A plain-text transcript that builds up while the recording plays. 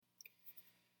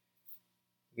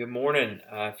Good morning.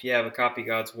 If you have a copy of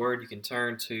God's Word, you can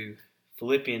turn to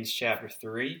Philippians chapter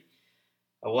 3.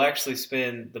 We'll actually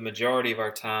spend the majority of our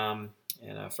time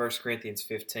in 1 Corinthians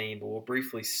 15, but we'll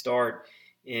briefly start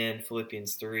in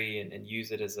Philippians 3 and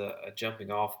use it as a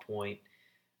jumping off point.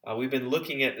 We've been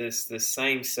looking at this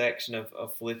same section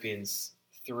of Philippians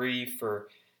 3 for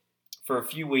a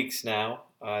few weeks now.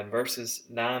 In verses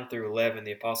 9 through 11,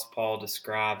 the Apostle Paul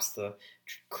describes the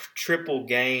triple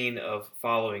gain of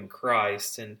following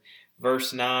Christ. In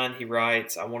verse 9, he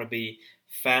writes, I want to be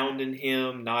found in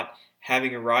him, not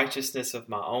having a righteousness of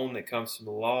my own that comes from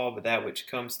the law, but that which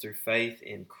comes through faith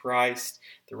in Christ,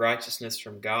 the righteousness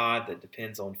from God that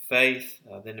depends on faith.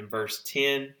 Then in verse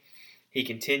 10, he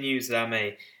continues that I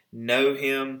may know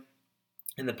him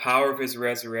in the power of his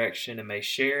resurrection and may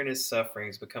share in his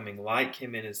sufferings, becoming like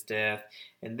him in his death.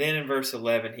 And then in verse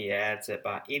 11, he adds that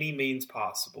by any means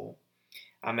possible,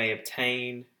 I may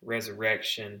obtain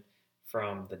resurrection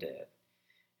from the dead.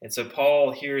 And so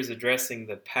Paul here is addressing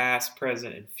the past,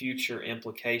 present, and future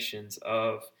implications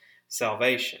of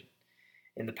salvation.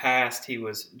 In the past, he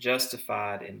was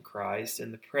justified in Christ.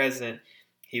 In the present,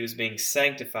 he was being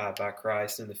sanctified by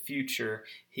Christ. In the future,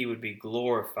 he would be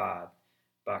glorified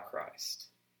by Christ.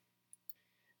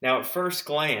 Now, at first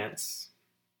glance,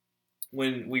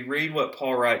 when we read what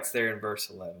Paul writes there in verse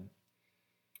 11,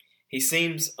 he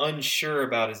seems unsure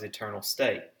about his eternal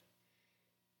state.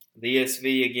 The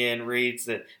ESV again reads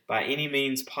that by any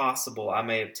means possible I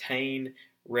may obtain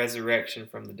resurrection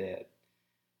from the dead.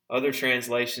 Other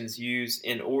translations use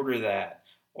in order that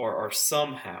or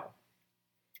somehow.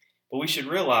 But we should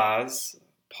realize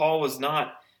Paul was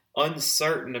not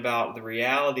uncertain about the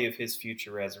reality of his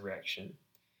future resurrection.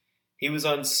 He was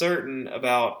uncertain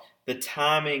about the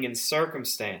timing and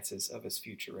circumstances of his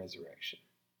future resurrection.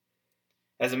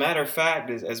 As a matter of fact,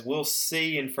 as we'll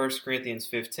see in 1 Corinthians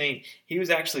 15, he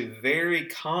was actually very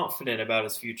confident about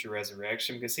his future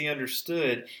resurrection because he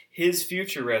understood his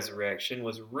future resurrection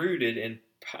was rooted in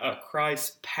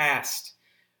Christ's past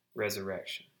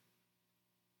resurrection.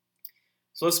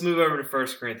 So let's move over to 1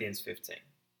 Corinthians 15.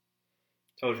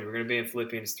 Told you we're going to be in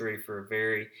Philippians 3 for a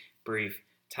very brief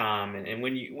time. And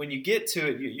when you get to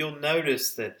it, you'll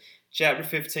notice that chapter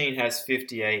 15 has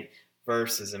 58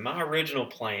 verses. And my original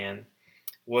plan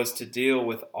was to deal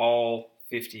with all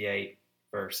 58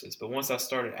 verses. But once I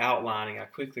started outlining, I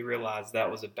quickly realized that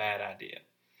was a bad idea.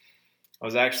 I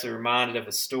was actually reminded of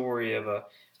a story of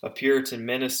a Puritan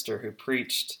minister who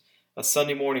preached a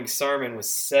Sunday morning sermon with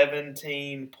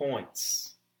 17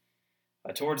 points.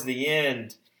 Towards the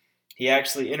end, he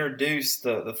actually introduced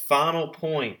the final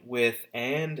point with,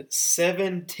 and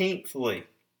 17thly.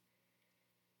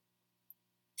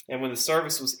 And when the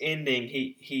service was ending,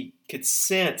 he could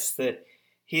sense that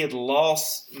he had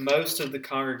lost most of the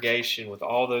congregation with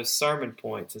all those sermon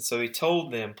points. And so he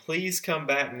told them, please come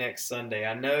back next Sunday.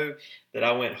 I know that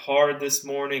I went hard this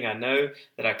morning. I know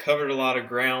that I covered a lot of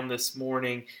ground this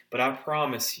morning. But I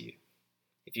promise you,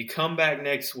 if you come back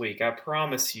next week, I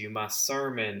promise you my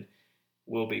sermon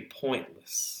will be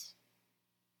pointless.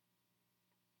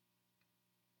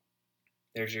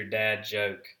 There's your dad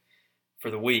joke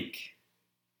for the week.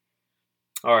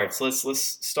 All right, so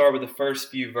let's start with the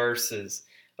first few verses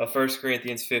of 1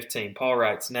 Corinthians 15. Paul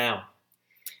writes, Now,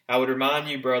 I would remind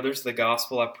you, brothers, of the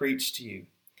gospel I preached to you,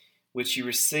 which you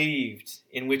received,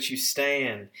 in which you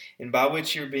stand, and by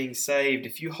which you are being saved,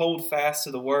 if you hold fast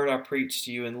to the word I preached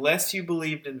to you, unless you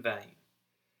believed in vain.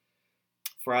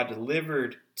 For I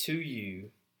delivered to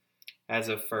you as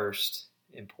of first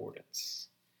importance.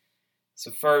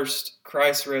 So first,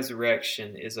 Christ's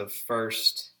resurrection is of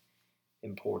first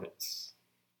importance.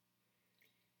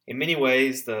 In many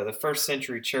ways, the first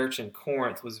century church in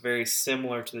Corinth was very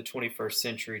similar to the 21st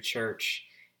century church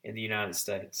in the United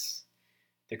States.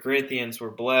 The Corinthians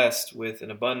were blessed with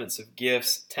an abundance of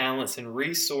gifts, talents, and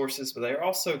resources, but they are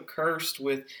also cursed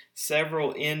with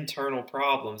several internal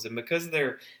problems. And because of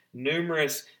their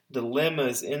numerous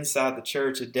dilemmas inside the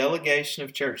church, a delegation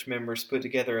of church members put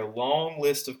together a long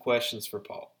list of questions for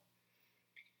Paul.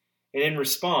 And in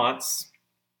response,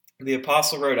 the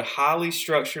apostle wrote a highly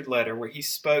structured letter where he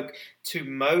spoke to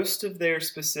most of their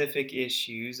specific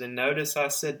issues. And notice I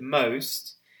said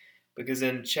most, because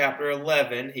in chapter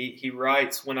 11, he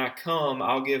writes, when I come,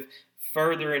 I'll give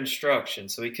further instruction.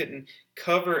 So he couldn't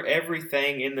cover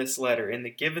everything in this letter. In the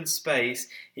given space,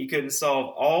 he couldn't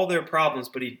solve all their problems,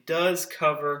 but he does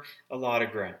cover a lot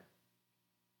of ground.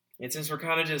 And since we're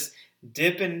kind of just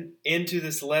dipping into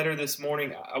this letter this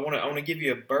morning, I want to give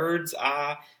you a bird's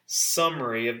eye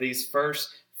summary of these first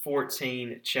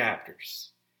 14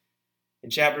 chapters. In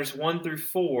chapters 1 through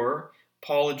 4,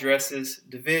 Paul addresses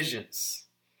divisions.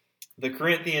 The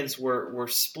Corinthians were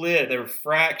split. They were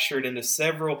fractured into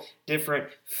several different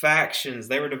factions.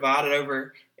 They were divided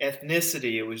over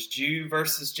ethnicity. It was Jew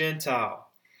versus Gentile.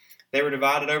 They were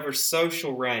divided over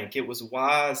social rank. It was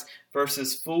wise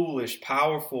versus foolish,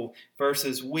 powerful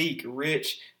versus weak,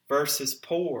 rich versus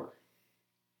poor.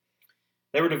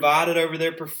 They were divided over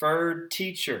their preferred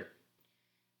teacher.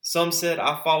 Some said,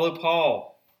 I follow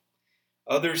Paul.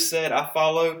 Others said, I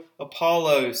follow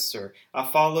Apollos, or I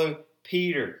follow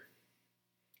Peter.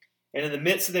 And in the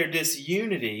midst of their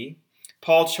disunity,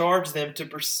 Paul charged them to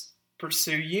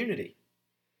pursue unity.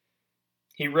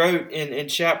 He wrote in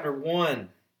chapter 1,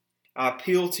 I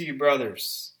appeal to you,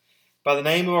 brothers, by the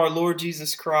name of our Lord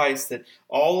Jesus Christ, that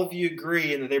all of you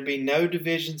agree and that there be no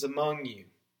divisions among you,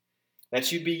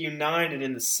 that you be united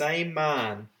in the same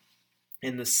mind,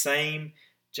 in the same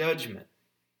judgment.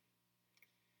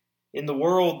 In the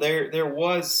world, there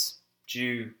was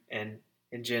Jew and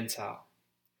Gentile,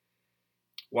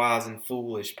 wise and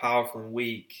foolish, powerful and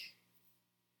weak,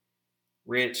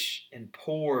 rich and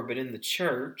poor, but in the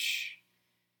church,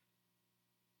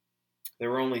 there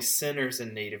were only sinners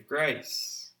in need of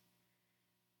grace.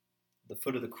 At the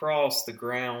foot of the cross, the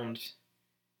ground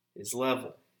is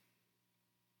level.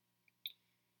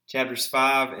 Chapters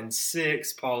 5 and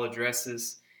 6, Paul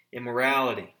addresses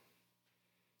immorality.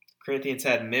 Corinthians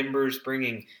had members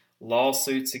bringing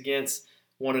lawsuits against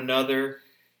one another.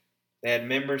 They had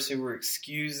members who were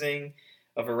excusing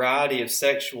a variety of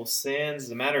sexual sins.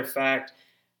 As a matter of fact,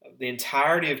 the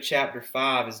entirety of chapter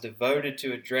 5 is devoted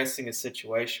to addressing a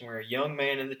situation where a young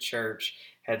man in the church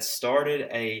had started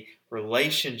a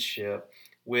relationship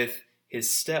with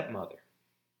his stepmother.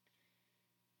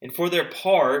 And for their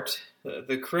part,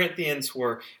 the Corinthians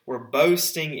were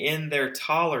boasting in their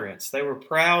tolerance. They were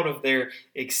proud of their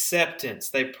acceptance.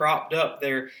 They propped up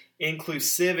their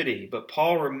inclusivity. But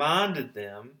Paul reminded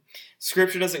them,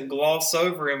 Scripture doesn't gloss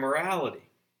over immorality.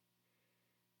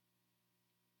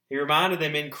 He reminded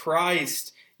them, in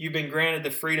Christ, you've been granted the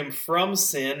freedom from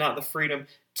sin, not the freedom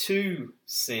to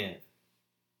sin.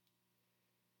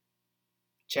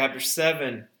 Chapter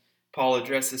 7, Paul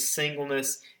addresses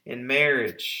singleness in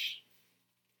marriage.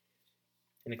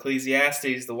 In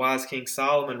Ecclesiastes, the wise King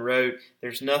Solomon wrote,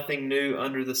 there's nothing new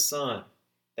under the sun.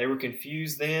 They were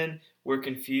confused then, we're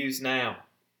confused now.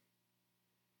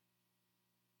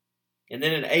 And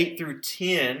then in 8 through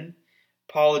 10,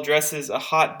 Paul addresses a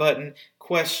hot button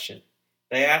question.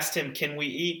 They asked him, can we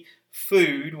eat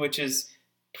food which has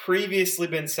previously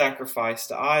been sacrificed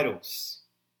to idols?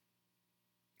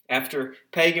 After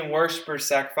pagan worshippers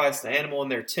sacrificed an animal in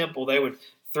their temple, they would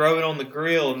throw it on the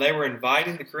grill, and they were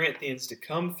inviting the Corinthians to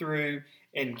come through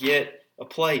and get a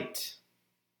plate.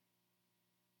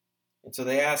 And so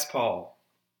they asked Paul,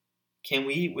 can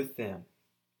we eat with them?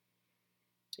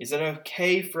 Is it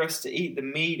okay for us to eat the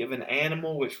meat of an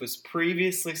animal which was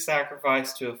previously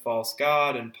sacrificed to a false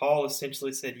god? And Paul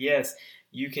essentially said, yes,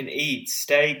 you can eat.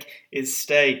 Steak is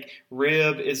steak.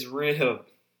 Rib is rib.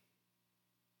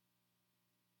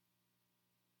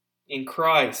 In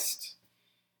Christ,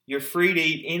 you're free to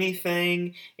eat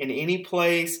anything in any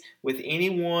place with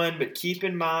anyone, but keep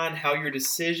in mind how your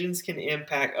decisions can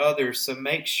impact others. So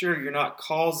make sure you're not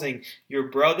causing your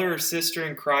brother or sister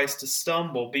in Christ to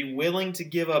stumble. Be willing to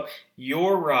give up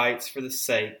your rights for the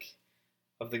sake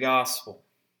of the gospel.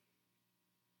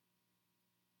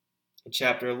 In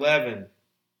chapter 11,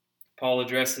 Paul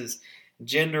addresses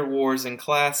gender wars and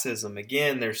classism.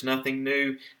 Again, there's nothing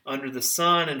new under the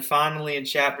sun. And finally, in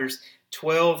chapters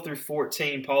 12 through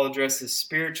 14, Paul addresses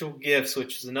spiritual gifts,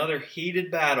 which is another heated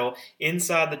battle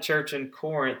inside the church in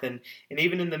Corinth. And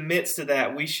even in the midst of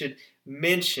that, we should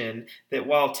mention that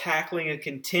while tackling a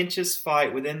contentious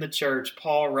fight within the church,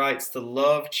 Paul writes the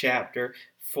love chapter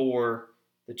for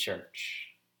the church.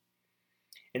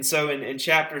 And so in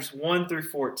chapters 1 through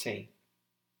 14,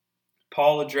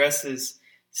 Paul addresses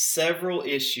several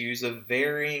issues of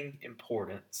varying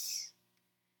importance.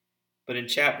 But in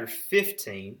chapter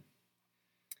 15,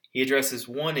 he addresses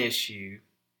one issue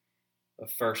of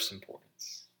first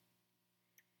importance.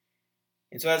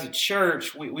 And so as a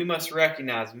church, we must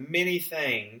recognize many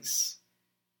things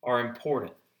are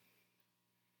important.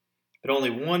 But only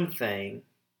one thing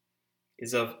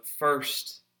is of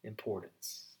first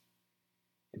importance.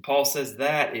 And Paul says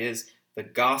that is the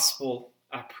gospel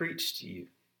I preached to you,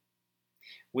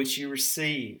 which you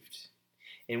received,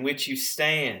 in which you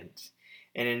stand,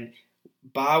 and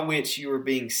by which you are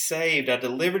being saved. I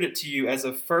delivered it to you as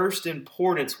of first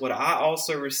importance, what I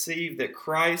also received, that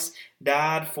Christ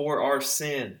died for our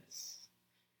sins.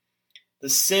 The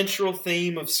central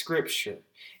theme of Scripture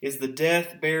is the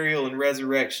death, burial, and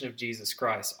resurrection of Jesus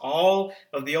Christ. All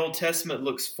of the Old Testament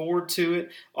looks forward to it.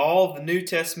 All of the New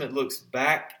Testament looks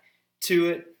back to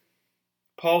it.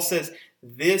 Paul says,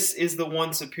 this is the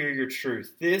one superior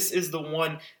truth. This is the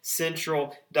one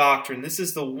central doctrine. This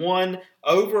is the one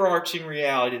overarching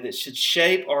reality that should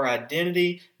shape our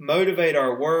identity, motivate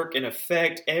our work, and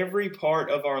affect every part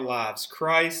of our lives.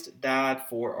 Christ died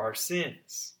for our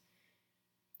sins.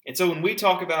 And so when we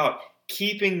talk about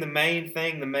keeping the main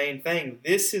thing,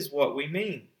 this is what we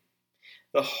mean.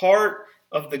 The heart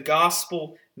of the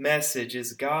gospel message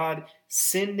is God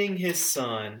sending His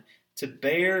Son to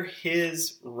bear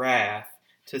His wrath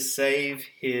to save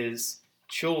His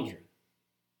children.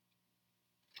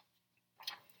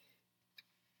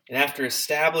 And after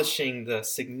establishing the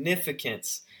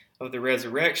significance of the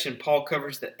resurrection, Paul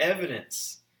covers the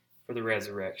evidence for the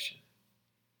resurrection.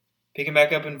 Picking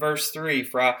back up in verse 3,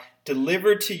 for I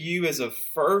delivered to you as of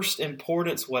first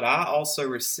importance what I also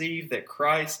received, that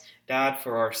Christ died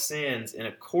for our sins in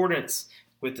accordance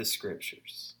with the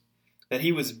Scriptures. That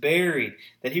He was buried,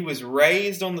 that He was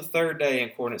raised on the third day in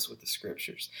accordance with the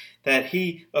Scriptures. That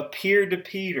He appeared to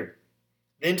Peter,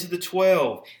 then to the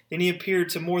 12. Then He appeared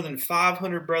to more than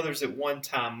 500 brothers at one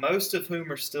time, most of whom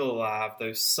are still alive,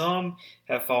 though some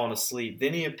have fallen asleep.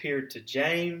 Then He appeared to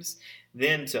James,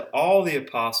 then to all the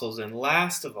apostles, and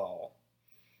last of all,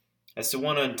 as to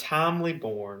one untimely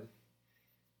born,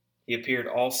 He appeared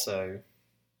also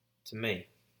to me.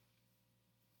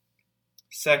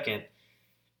 Second,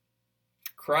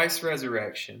 Christ's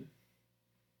resurrection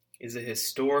is a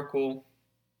historical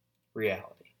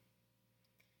reality.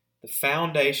 The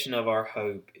foundation of our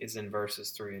hope is in verses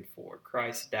 3 and 4.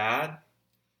 Christ died,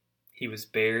 He was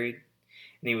buried,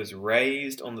 and He was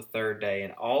raised on the third day.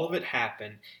 And all of it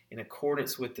happened in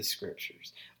accordance with the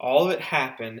Scriptures. All of it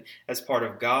happened as part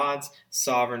of God's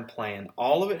sovereign plan.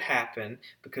 All of it happened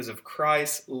because of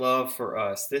Christ's love for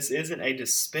us. This isn't a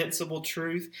dispensable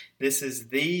truth. This is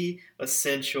the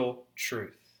essential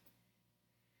truth.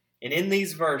 And in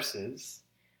these verses,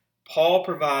 Paul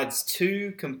provides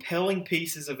two compelling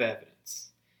pieces of evidence: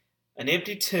 an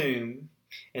empty tomb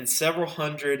and several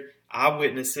hundred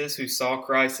eyewitnesses who saw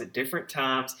Christ at different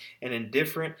times and in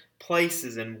different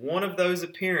places. And one of those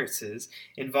appearances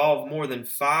involved more than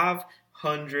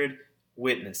 500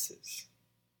 witnesses.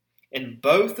 And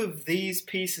both of these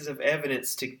pieces of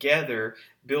evidence together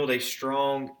build a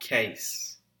strong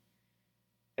case.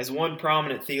 As one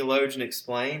prominent theologian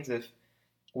explains, if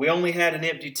we only had an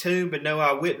empty tomb but no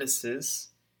eyewitnesses,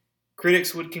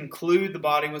 critics would conclude the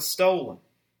body was stolen.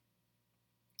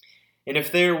 And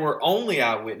if there were only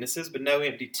eyewitnesses but no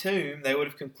empty tomb, they would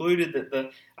have concluded that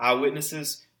the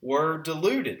eyewitnesses were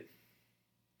deluded.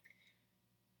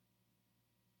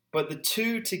 But the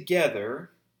two together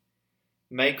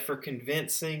make for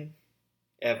convincing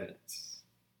evidence.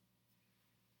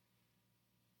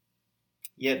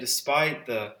 Yet despite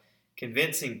the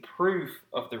convincing proof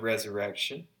of the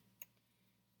resurrection,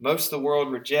 most of the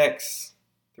world rejects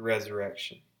the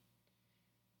resurrection.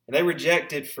 And they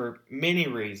reject it for many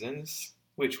reasons,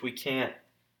 which we can't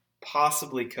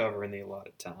possibly cover in the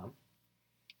allotted time.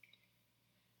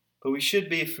 But we should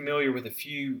be familiar with a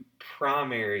few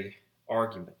primary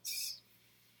arguments.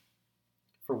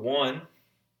 For one,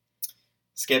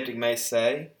 skeptic may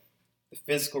say the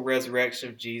physical resurrection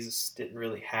of Jesus didn't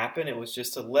really happen. It was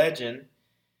just a legend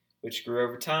which grew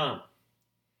over time.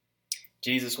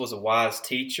 Jesus was a wise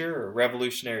teacher, a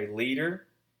revolutionary leader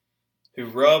who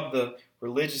rubbed the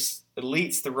religious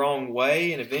elites the wrong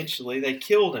way, and eventually they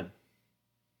killed him.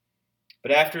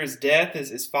 But after his death,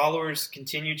 his followers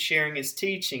continued sharing his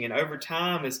teaching, and over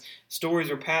time, as stories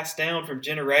were passed down from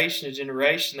generation to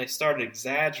generation, they started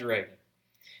exaggerating.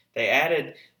 They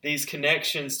added these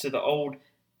connections to the Old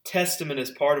Testament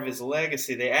as part of his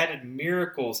legacy. They added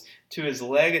miracles to his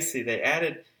legacy.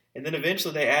 And then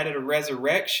eventually they added a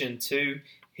resurrection to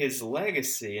his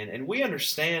legacy. And we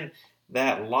understand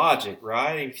that logic,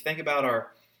 right? If you think about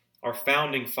our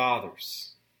founding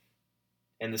fathers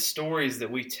and the stories that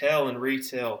we tell and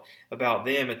retell about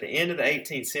them, at the end of the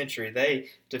 18th century, they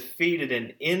defeated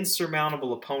an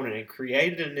insurmountable opponent and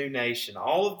created a new nation.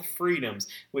 All of the freedoms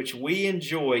which we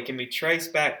enjoy can be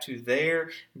traced back to their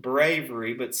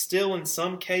bravery, but still in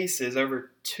some cases,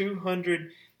 over the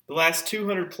last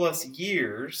 200 plus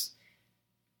years,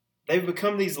 they've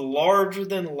become these larger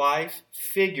than life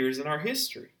figures in our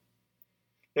history.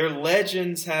 Their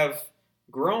legends have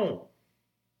grown.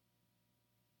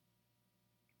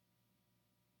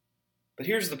 But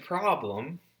here's the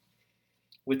problem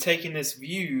with taking this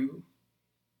view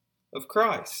of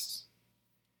Christ.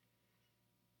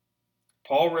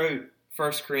 Paul wrote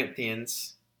 1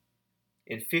 Corinthians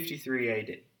in 53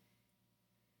 AD.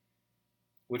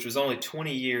 which was only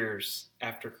 20 years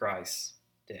after Christ's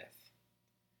death.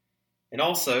 And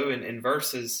also in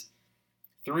verses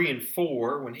 3 and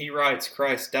 4, when he writes,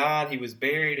 Christ died, he was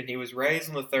buried, and he was raised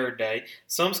on the third day,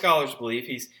 some scholars believe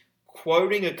he's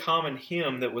quoting a common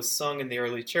hymn that was sung in the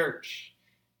early church.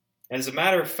 And as a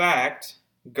matter of fact,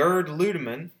 Gerd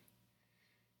Ludemann,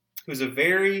 who's a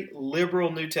very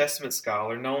liberal New Testament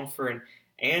scholar known for an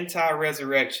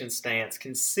anti-resurrection stance,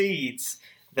 concedes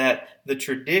that the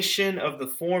tradition of the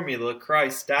formula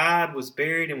Christ died, was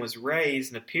buried, and was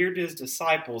raised and appeared to his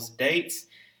disciples dates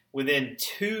within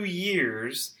 2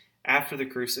 years after the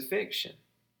crucifixion.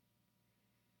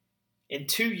 And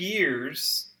 2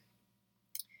 years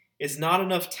is not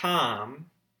enough time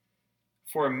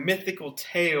for a mythical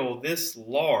tale this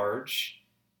large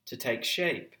to take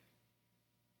shape.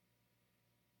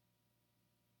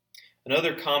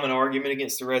 Another common argument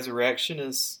against the resurrection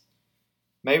is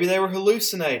maybe they were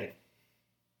hallucinating.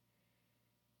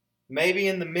 Maybe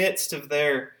in the midst of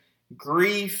their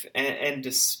grief and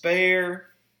despair,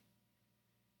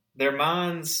 their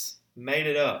minds made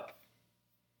it up.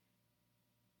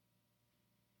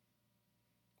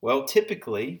 Well,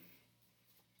 typically,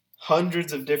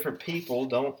 hundreds of different people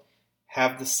don't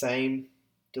have the same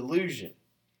delusion.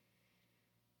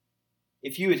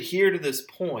 If you adhere to this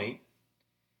point,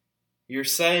 you're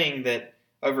saying that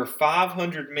over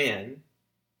 500 men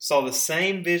saw the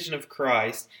same vision of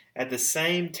Christ at the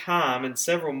same time, and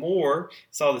several more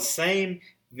saw the same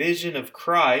vision of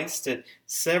Christ at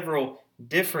several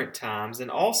different times. And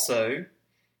also,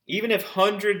 even if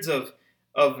hundreds of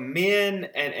men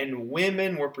and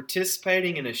women were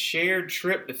participating in a shared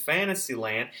trip to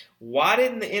Fantasyland, why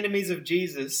didn't the enemies of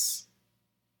Jesus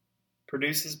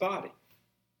produce his body?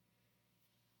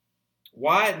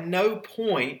 Why at no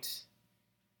point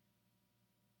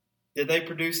did they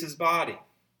produce his body?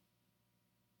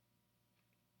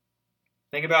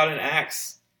 Think about in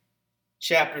Acts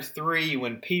chapter 3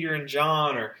 when Peter and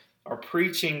John are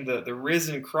preaching the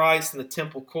risen Christ in the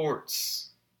temple courts.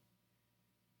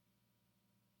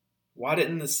 Why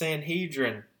didn't the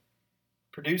Sanhedrin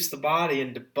produce the body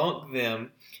and debunk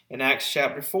them in Acts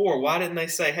chapter 4? Why didn't they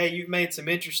say, hey, you've made some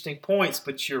interesting points,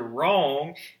 but you're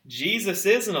wrong. Jesus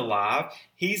isn't alive.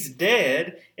 He's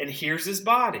dead, and here's his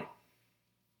body.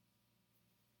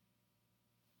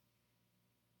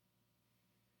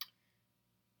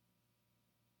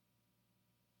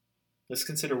 Let's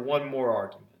consider one more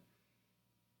argument.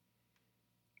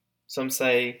 Some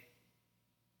say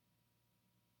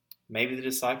maybe the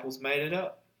disciples made it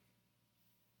up.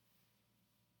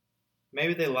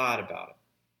 Maybe they lied about it.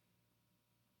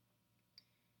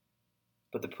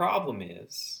 But the problem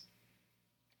is,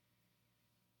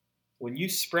 when you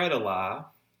spread a lie,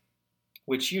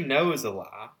 which you know is a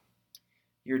lie,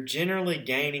 you're generally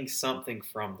gaining something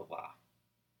from the lie.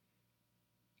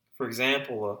 For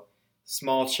example, a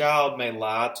small child may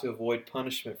lie to avoid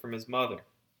punishment from his mother.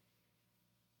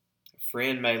 A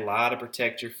friend may lie to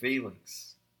protect your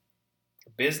feelings. A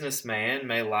businessman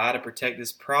may lie to protect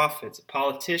his profits. A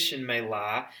politician may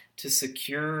lie to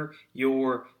secure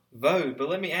your vote. But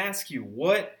let me ask you,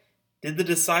 what did the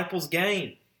disciples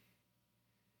gain?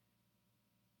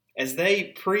 As they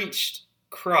preached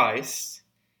Christ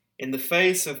in the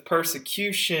face of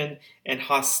persecution and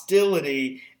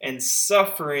hostility and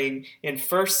suffering in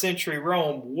first century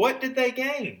Rome, what did they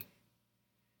gain?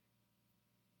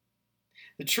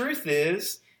 The truth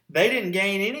is, they didn't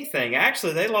gain anything.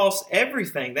 Actually, they lost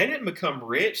everything. They didn't become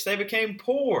rich. They became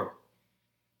poor.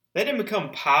 They didn't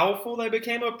become powerful. They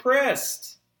became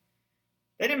oppressed.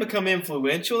 They didn't become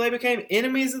influential. They became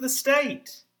enemies of the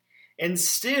state. And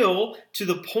still, to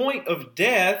the point of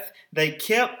death, they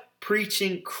kept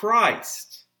preaching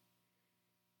Christ.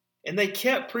 And they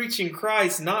kept preaching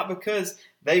Christ not because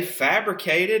they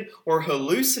fabricated or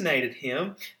hallucinated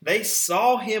him. They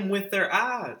saw him with their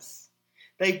eyes.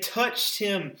 They touched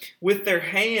him with their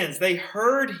hands. They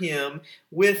heard him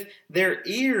with their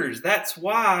ears. That's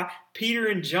why Peter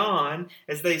and John,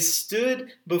 as they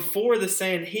stood before the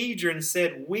Sanhedrin,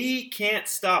 said, we can't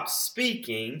stop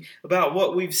speaking about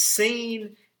what we've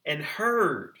seen and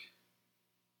heard.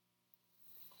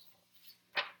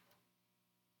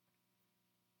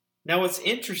 Now, what's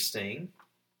interesting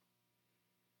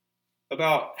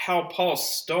about how Paul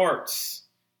starts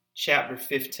chapter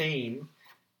 15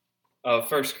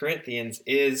 of 1 Corinthians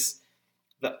is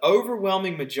the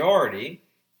overwhelming majority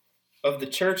of the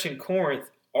church in Corinth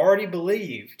already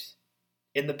believed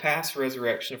in the past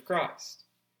resurrection of Christ.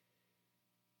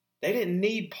 They didn't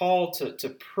need Paul to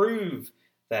prove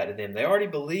that to them. They already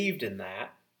believed in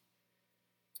that.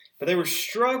 But they were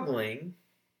struggling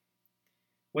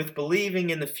with believing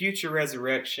in the future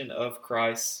resurrection of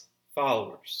Christ's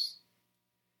followers.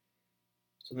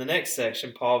 So in the next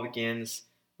section, Paul begins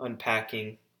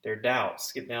unpacking their doubts.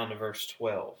 Skip down to verse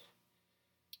 12.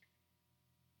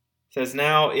 It says,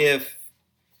 "Now if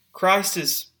Christ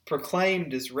is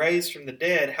proclaimed as raised from the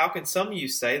dead, how can some of you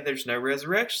say there's no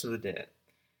resurrection of the dead?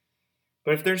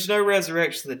 But if there's no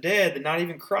resurrection of the dead, then not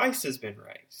even Christ has been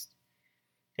raised.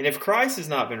 And if Christ has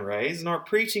not been raised, then our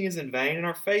preaching is in vain and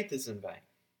our faith is in vain.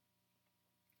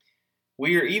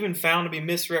 We are even found to be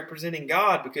misrepresenting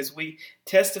God because we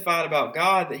testified about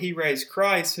God that he raised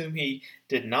Christ, whom he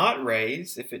did not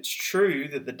raise, if it's true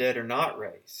that the dead are not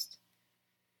raised.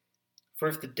 For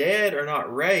if the dead are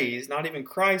not raised, not even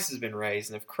Christ has been raised.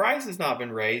 And if Christ has not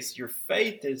been raised, your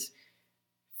faith is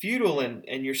futile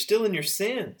and you're still in your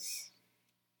sins.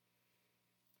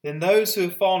 Then those who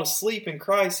have fallen asleep in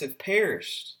Christ have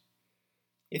perished.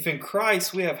 If in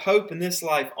Christ we have hope in this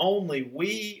life only,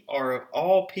 we are of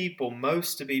all people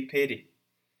most to be pitied.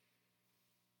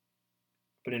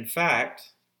 But in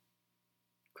fact,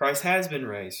 Christ has been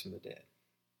raised from the dead,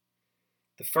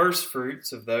 the first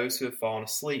fruits of those who have fallen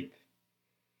asleep.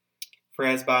 For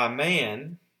as by a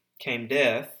man came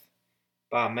death,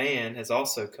 by a man has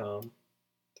also come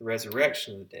the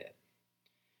resurrection of the dead.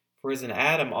 For as in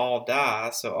Adam all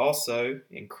die, so also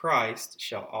in Christ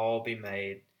shall all be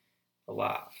made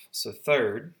alive." So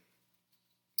third,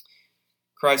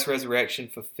 Christ's resurrection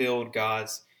fulfilled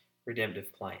God's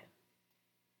redemptive plan.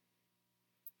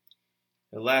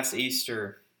 Last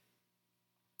Easter,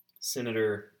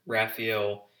 Senator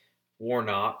Raphael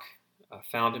Warnock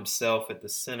found himself at the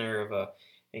center of an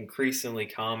increasingly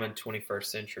common 21st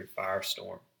century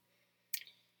firestorm.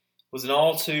 It was an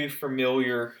all too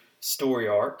familiar story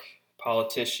arc.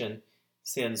 Politician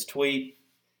sends tweet,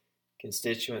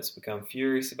 constituents become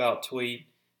furious about tweet,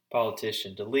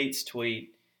 politician deletes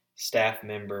tweet, staff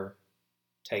member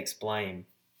takes blame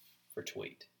for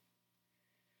tweet.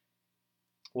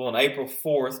 Well, on April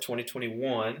 4th,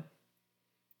 2021,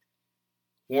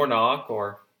 Warnock,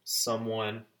 or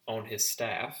someone on his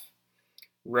staff,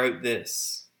 wrote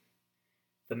this: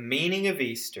 "The meaning of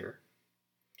Easter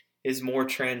is more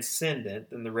transcendent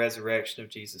than the resurrection of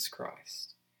Jesus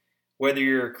Christ. Whether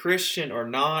you're a Christian or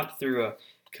not, through a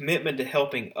commitment to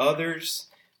helping others,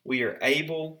 we are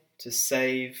able to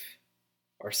save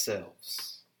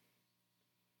ourselves."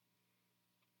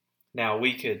 Now,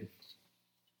 we could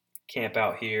camp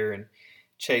out here and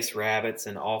chase rabbits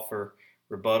and offer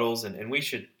rebuttals, and we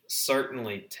should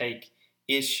certainly take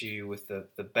issue with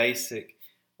the basic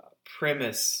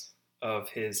premise of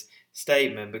his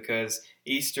statement, because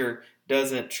Easter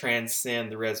doesn't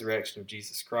transcend the resurrection of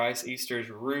Jesus Christ. Easter is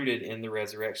rooted in the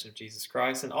resurrection of Jesus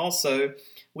Christ. And also,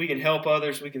 we can help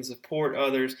others, we can support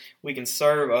others, we can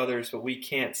serve others, but we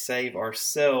can't save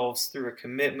ourselves through a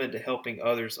commitment to helping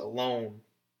others alone.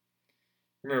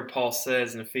 Remember, Paul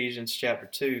says in Ephesians chapter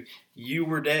 2, "You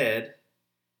were dead,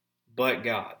 but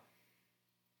God."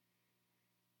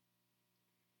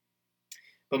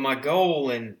 But my goal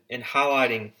in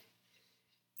highlighting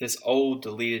this old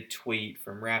deleted tweet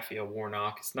from Raphael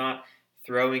Warnock is not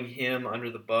throwing him under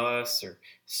the bus or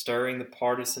stirring the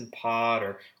partisan pot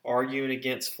or arguing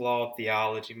against flawed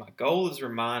theology. My goal is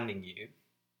reminding you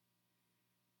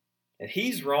that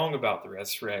he's wrong about the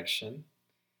resurrection,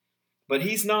 but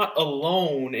he's not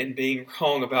alone in being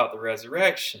wrong about the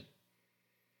resurrection.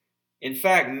 In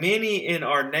fact, many in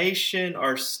our nation,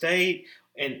 our state,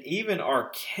 and even our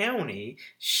county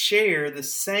share the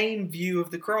same view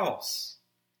of the cross,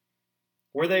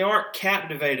 where they aren't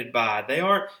captivated by it, they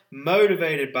aren't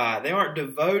motivated by it, they aren't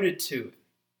devoted to it.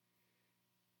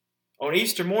 On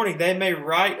Easter morning, they may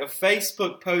write a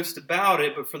Facebook post about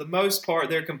it, but for the most part,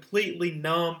 they're completely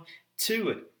numb to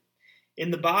it.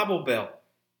 In the Bible Belt,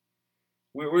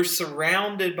 we're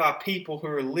surrounded by people who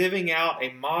are living out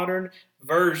a modern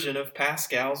version of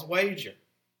Pascal's wager.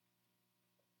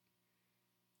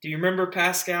 Do you remember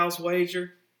Pascal's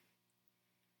wager?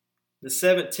 The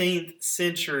 17th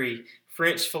century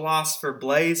French philosopher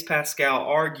Blaise Pascal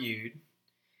argued,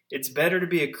 it's better to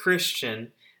be a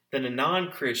Christian than a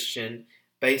non-Christian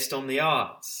based on the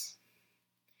odds.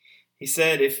 He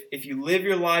said, if you live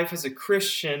your life as a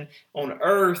Christian on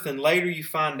earth and later you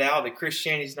find out that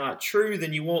Christianity is not true,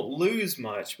 then you won't lose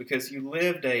much because you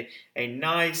lived a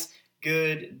nice,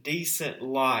 good, decent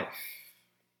life.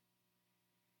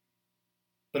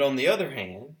 But on the other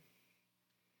hand,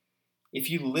 if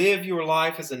you live your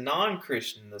life as a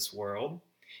non-Christian in this world,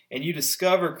 and you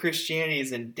discover Christianity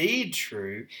is indeed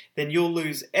true, then you'll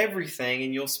lose everything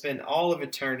and you'll spend all of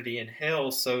eternity in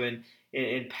hell. So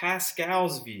in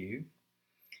Pascal's view,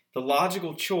 the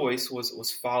logical choice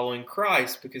was following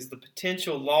Christ, because the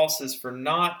potential losses for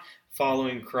not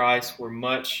following Christ were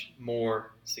much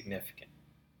more significant.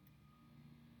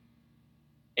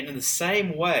 And in the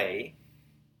same way,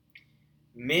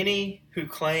 many who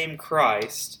claim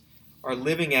Christ are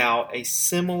living out a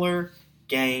similar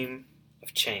game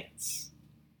of chance.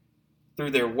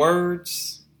 Through their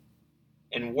words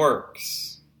and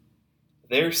works,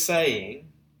 they're saying,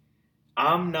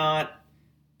 I'm not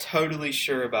totally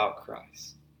sure about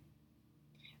Christ.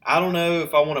 I don't know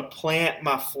if I want to plant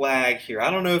my flag here.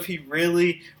 I don't know if he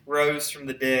really rose from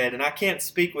the dead. And I can't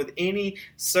speak with any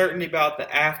certainty about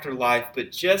the afterlife,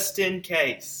 but just in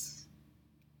case,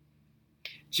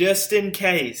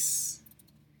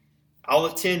 I'll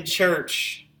attend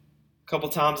church a couple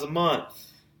times a month.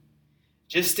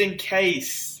 Just in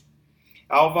case,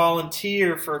 I'll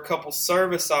volunteer for a couple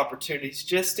service opportunities.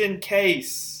 Just in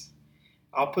case,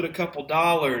 I'll put a couple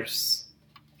dollars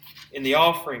in the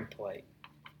offering plate.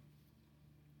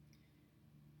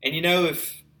 And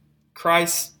if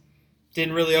Christ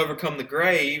didn't really overcome the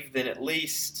grave, then at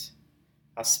least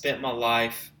I spent my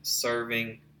life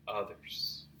serving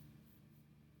others.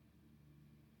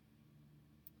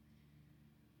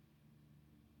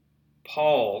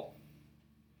 Paul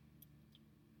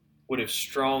would have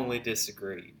strongly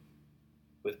disagreed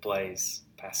with Blaise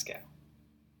Pascal.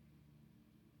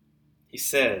 He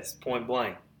says, point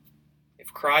blank,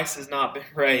 if Christ has not been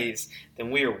raised, then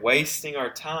we are wasting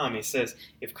our time. He says,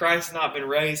 if Christ has not been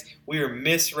raised, we are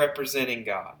misrepresenting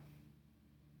God.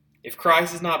 If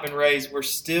Christ has not been raised, we're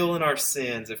still in our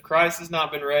sins. If Christ has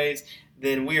not been raised,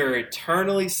 then we are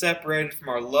eternally separated from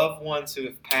our loved ones who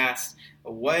have passed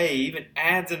away. He even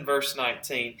adds in verse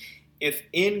 19, if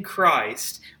in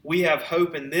Christ we have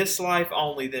hope in this life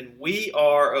only, then we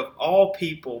are of all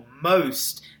people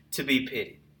most to be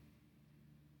pitied.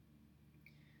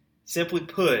 Simply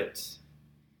put,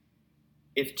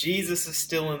 if Jesus is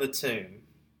still in the tomb,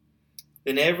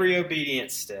 then every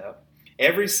obedient step,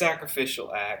 every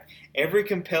sacrificial act, every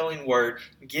compelling word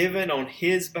given on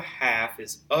his behalf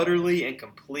is utterly and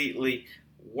completely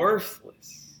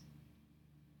worthless.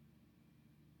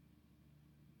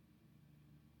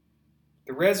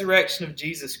 The resurrection of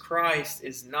Jesus Christ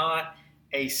is not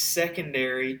a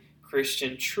secondary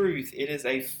Christian truth. It is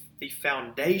the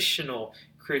foundational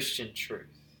Christian truth.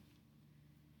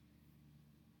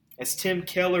 As Tim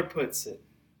Keller puts it,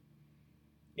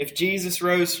 if Jesus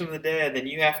rose from the dead, then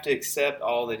you have to accept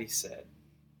all that he said.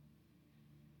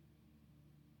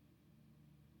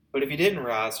 But if he didn't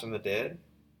rise from the dead,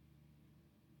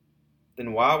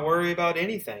 then why worry about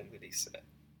anything that he said?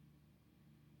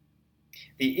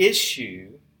 The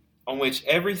issue on which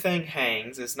everything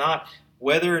hangs is not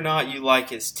whether or not you like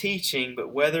his teaching,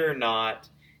 but whether or not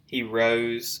he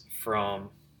rose from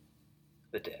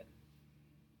the dead.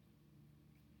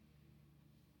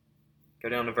 Go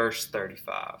down to verse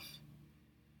 35.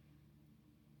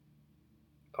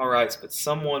 Paul writes, but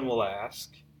someone will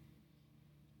ask,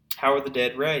 how are the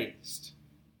dead raised?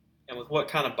 And with what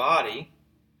kind of body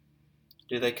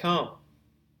do they come?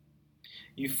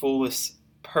 You foolish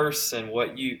person,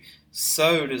 what you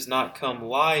sow does not come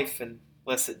life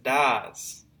unless it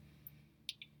dies.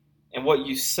 And what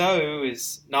you sow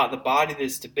is not the body that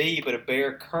is to be, but a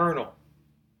bare kernel,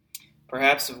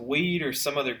 perhaps of wheat or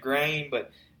some other grain,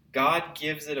 but God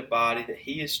gives it a body that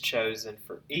he has chosen,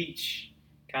 for each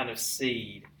kind of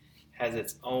seed has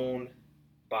its own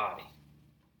body.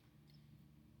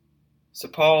 So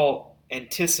Paul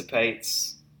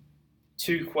anticipates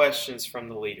two questions from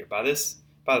the reader. By this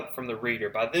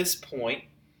point,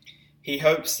 he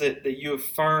hopes that you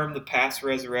affirm the past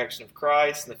resurrection of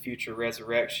Christ and the future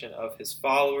resurrection of his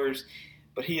followers,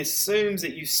 but he assumes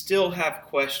that you still have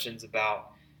questions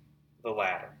about the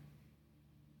latter.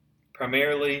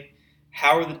 Primarily,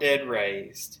 how are the dead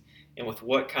raised, and with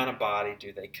what kind of body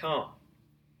do they come?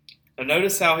 Now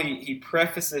notice how he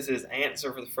prefaces his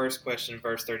answer for the first question in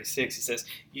verse 36. He says,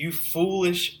 you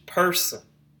foolish person.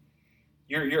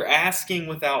 You're asking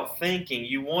without thinking.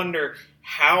 You wonder,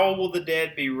 how will the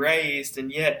dead be raised?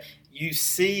 And yet you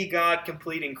see God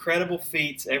complete incredible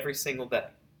feats every single day.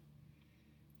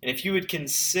 And if you would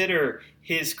consider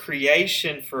his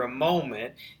creation for a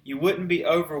moment, you wouldn't be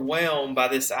overwhelmed by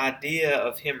this idea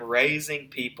of him raising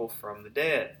people from the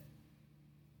dead.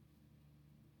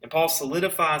 And Paul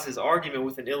solidifies his argument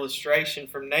with an illustration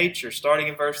from nature, starting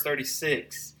in verse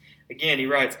 36. Again, he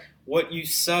writes, what you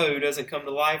sow doesn't come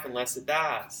to life unless it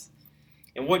dies.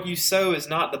 And what you sow is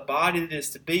not the body that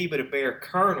is to be, but a bare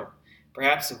kernel,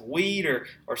 perhaps of wheat or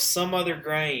some other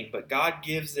grain. But God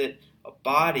gives it a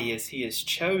body as he has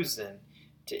chosen,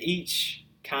 to each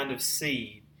kind of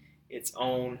seed its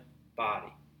own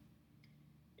body.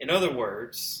 In other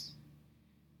words,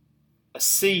 a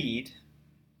seed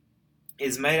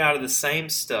is made out of the same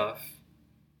stuff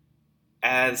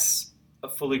as a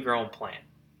fully grown plant.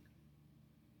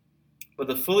 But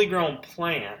the fully grown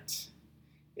plant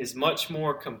is much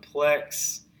more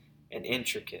complex and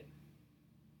intricate.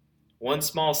 One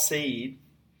small seed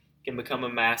can become a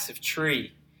massive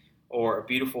tree, or a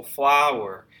beautiful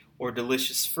flower, or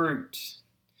delicious fruit.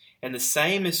 And the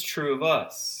same is true of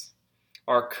us.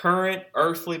 Our current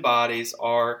earthly bodies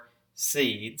are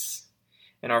seeds,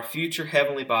 and our future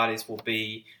heavenly bodies will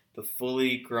be the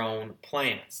fully grown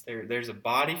plants. There's a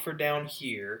body for down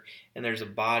here, and there's a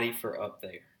body for up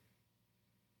there.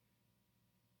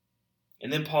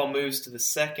 And then Paul moves to the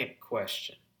second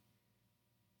question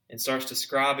and starts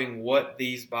describing what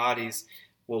these bodies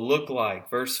will look like.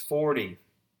 Verse 40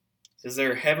 says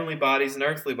there are heavenly bodies and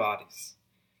earthly bodies.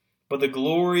 But the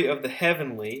glory of the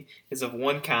heavenly is of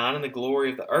one kind, and the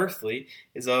glory of the earthly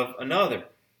is of another.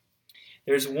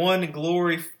 There's one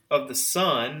glory of the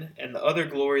sun, and the other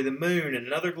glory of the moon, and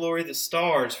another glory of the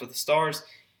stars.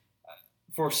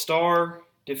 For star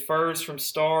differs from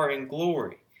star in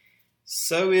glory.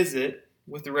 So is it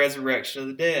with the resurrection of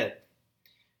the dead.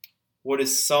 What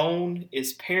is sown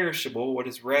is perishable, what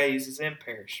is raised is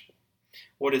imperishable.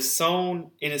 It is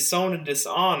sown in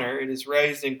dishonor, it is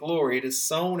raised in glory. It is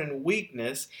sown in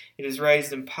weakness, it is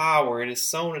raised in power. It is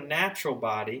sown a natural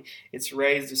body, it's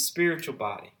raised a spiritual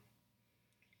body.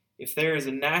 If there is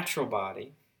a natural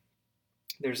body,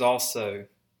 there's also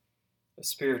a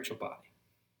spiritual body.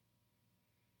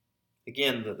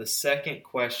 Again, the second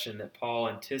question that Paul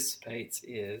anticipates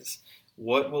is,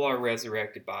 what will our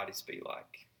resurrected bodies be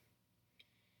like?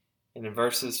 And in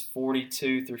verses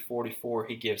 42 through 44,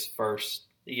 he gives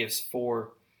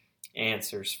four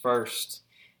answers. First,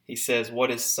 he says,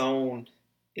 what is sown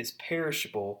is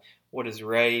perishable, what is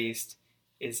raised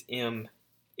is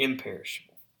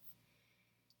imperishable.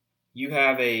 You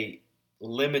have a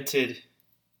limited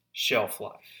shelf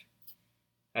life.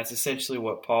 That's essentially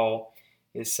what Paul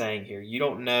is saying here. You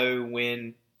don't know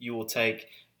when you will take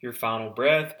your final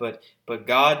breath, but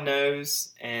God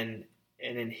knows, and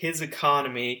in His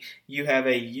economy, you have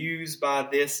a use by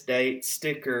this date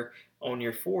sticker on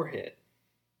your forehead.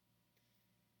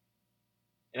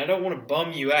 And I don't want to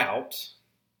bum you out,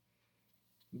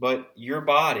 but your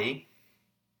body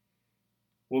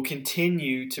will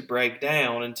continue to break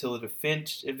down until it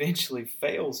eventually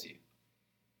fails you.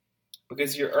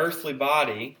 Because your earthly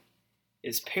body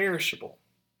is perishable,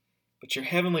 but your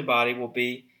heavenly body will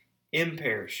be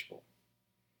imperishable.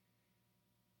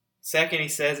 Second, he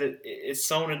says it's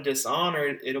sown in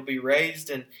dishonor, it'll be raised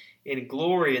in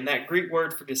glory. And that Greek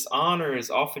word for dishonor is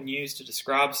often used to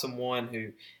describe someone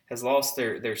who has lost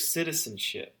their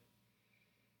citizenship.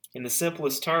 In the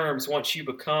simplest terms, once you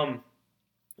become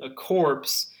a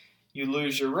corpse, you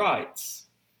lose your rights.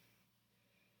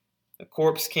 A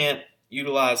corpse can't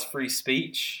utilize free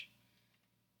speech.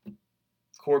 A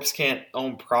corpse can't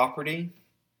own property.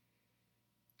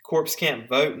 A corpse can't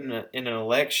vote in an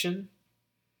election.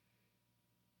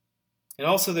 And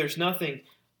also, there's nothing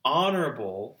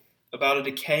honorable about a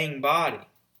decaying body.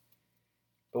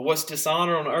 But what's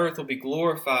dishonored on earth will be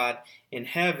glorified in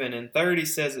heaven. And third, he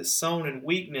says it's sown in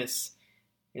weakness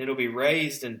and it'll be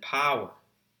raised in power.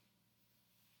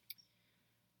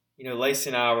 You know, Lacey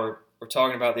and I were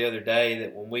talking about the other day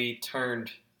that when we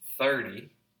turned 30,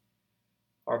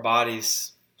 our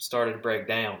bodies started to break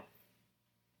down.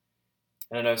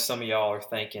 And I know some of y'all are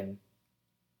thinking,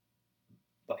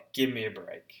 like, give me a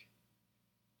break.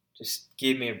 Just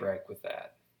give me a break with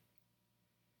that.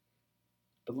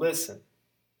 But listen,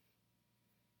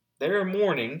 there are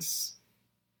mornings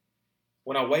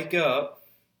when I wake up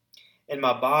and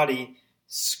my body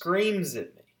screams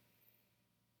at me.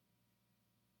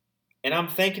 And I'm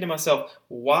thinking to myself,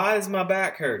 why is my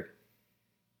back hurting?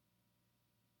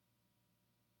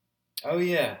 Oh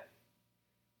yeah,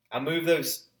 I moved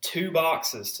those 2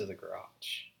 boxes to the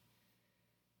garage.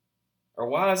 Or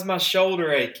why is my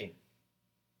shoulder aching?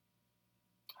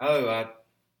 Oh, I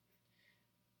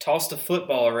tossed a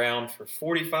football around for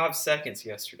 45 seconds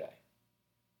yesterday.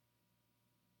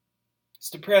 It's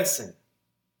depressing.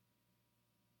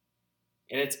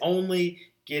 And it's only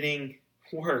getting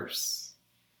worse.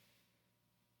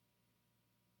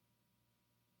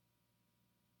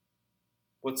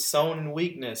 What's sown in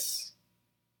weakness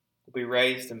will be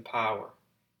raised in power.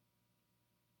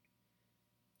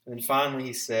 And then finally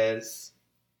he says,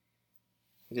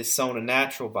 it is sown a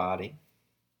natural body,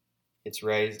 it's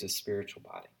raised a spiritual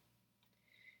body.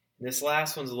 And this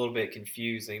last one's a little bit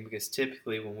confusing because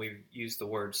typically when we use the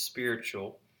word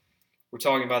spiritual, we're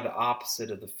talking about the opposite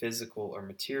of the physical or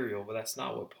material, but that's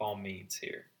not what Paul means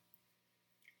here.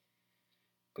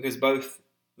 Because both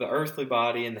the earthly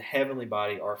body and the heavenly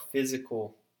body are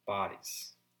physical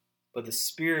bodies, but the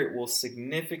Spirit will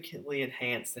significantly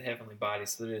enhance the heavenly body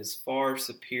so that it is far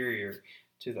superior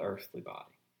to the earthly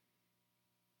body.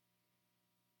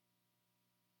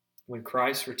 When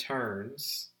Christ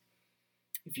returns,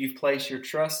 if you've placed your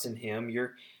trust in Him,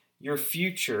 your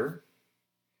future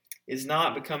is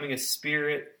not becoming a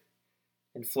spirit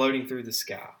and floating through the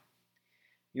sky.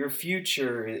 Your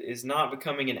future is not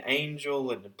becoming an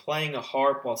angel and playing a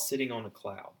harp while sitting on a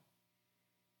cloud.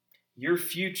 Your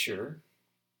future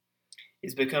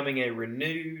is becoming a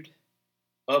renewed,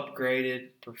 upgraded,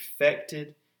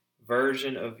 perfected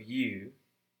version of you,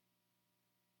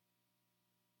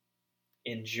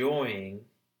 enjoying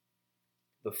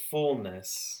the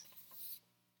fullness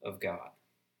of God.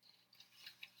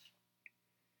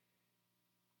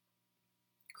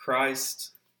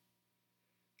 Christ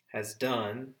has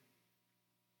done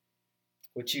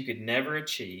what you could never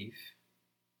achieve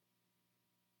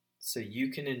so you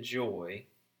can enjoy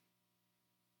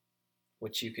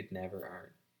what you could never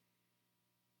earn.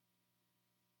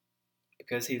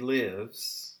 Because He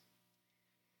lives,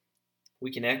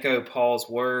 we can echo Paul's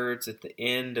words at the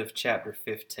end of chapter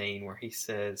 15 where he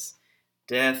says,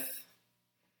 "Death,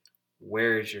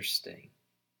 where is your sting?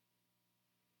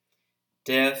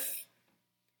 Death,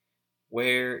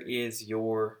 where is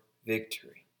your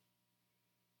victory?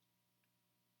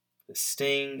 The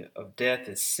sting of death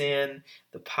is sin.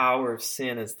 The power of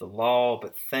sin is the law.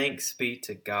 But thanks be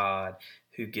to God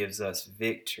who gives us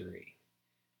victory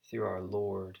through our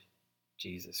Lord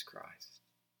Jesus Christ."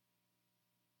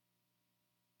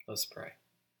 Let's pray.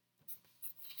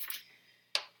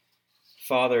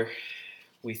 Father,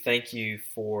 we thank you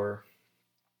for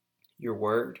your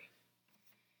word.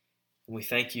 We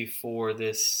thank you for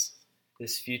this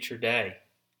future day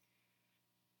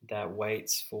that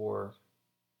waits for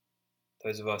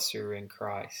those of us who are in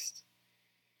Christ.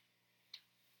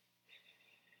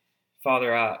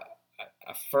 Father, I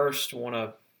first want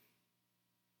to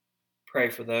pray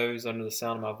for those under the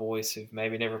sound of my voice who've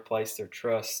maybe never placed their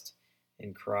trust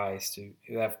in Christ,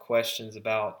 who have questions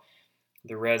about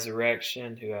the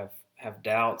resurrection, who have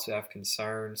doubts, who have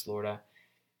concerns. Lord, I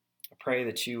pray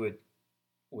that you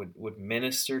would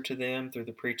minister to them through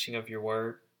the preaching of your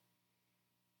word,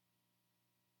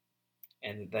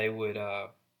 and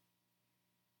that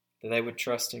they would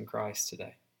trust in Christ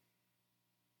today.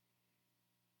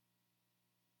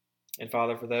 And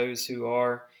Father, for those who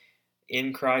are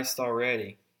in Christ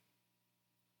already,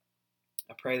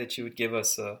 I pray that you would give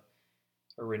us a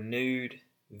renewed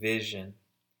vision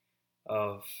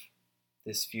of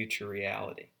this future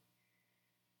reality.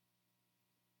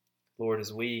 Lord,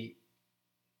 as we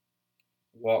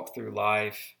walk through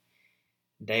life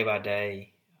day by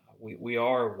day, we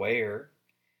are aware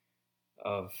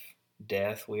of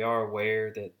death. We are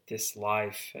aware that this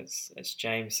life, as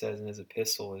James says in his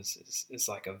epistle, is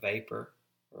like a vapor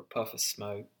or a puff of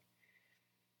smoke.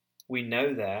 We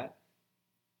know that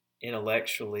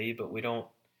intellectually, but we don't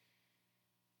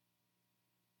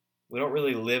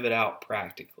really live it out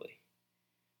practically.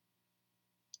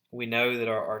 We know that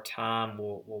our time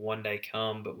will one day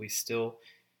come, but we still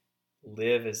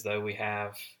live as though we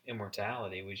have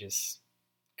immortality. We just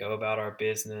go about our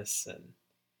business and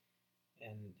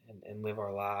live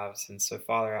our lives. And so,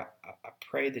 Father, I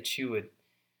pray that you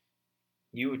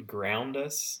would ground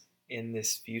us in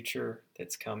this future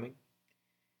that's coming.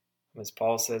 As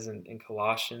Paul says in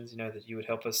Colossians, that you would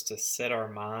help us to set our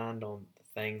mind on the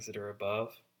things that are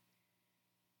above.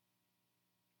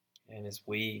 And as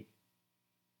we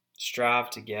strive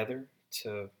together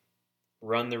to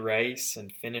run the race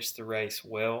and finish the race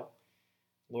well,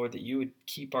 Lord, that you would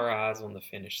keep our eyes on the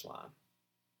finish line.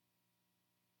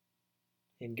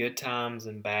 In good times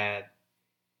and bad,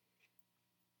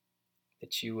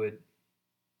 that you would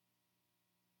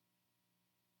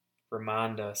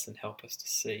remind us and help us to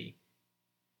see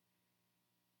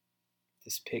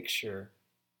this picture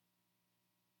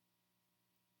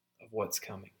of what's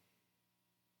coming.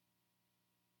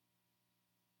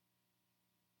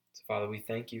 So, Father, we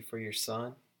thank you for your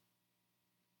Son.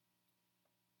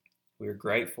 We are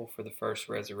grateful for the first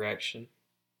resurrection.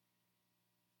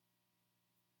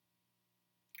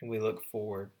 And we look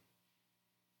forward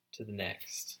to the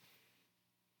next.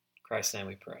 In Christ's name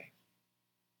we pray.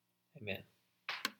 Amen.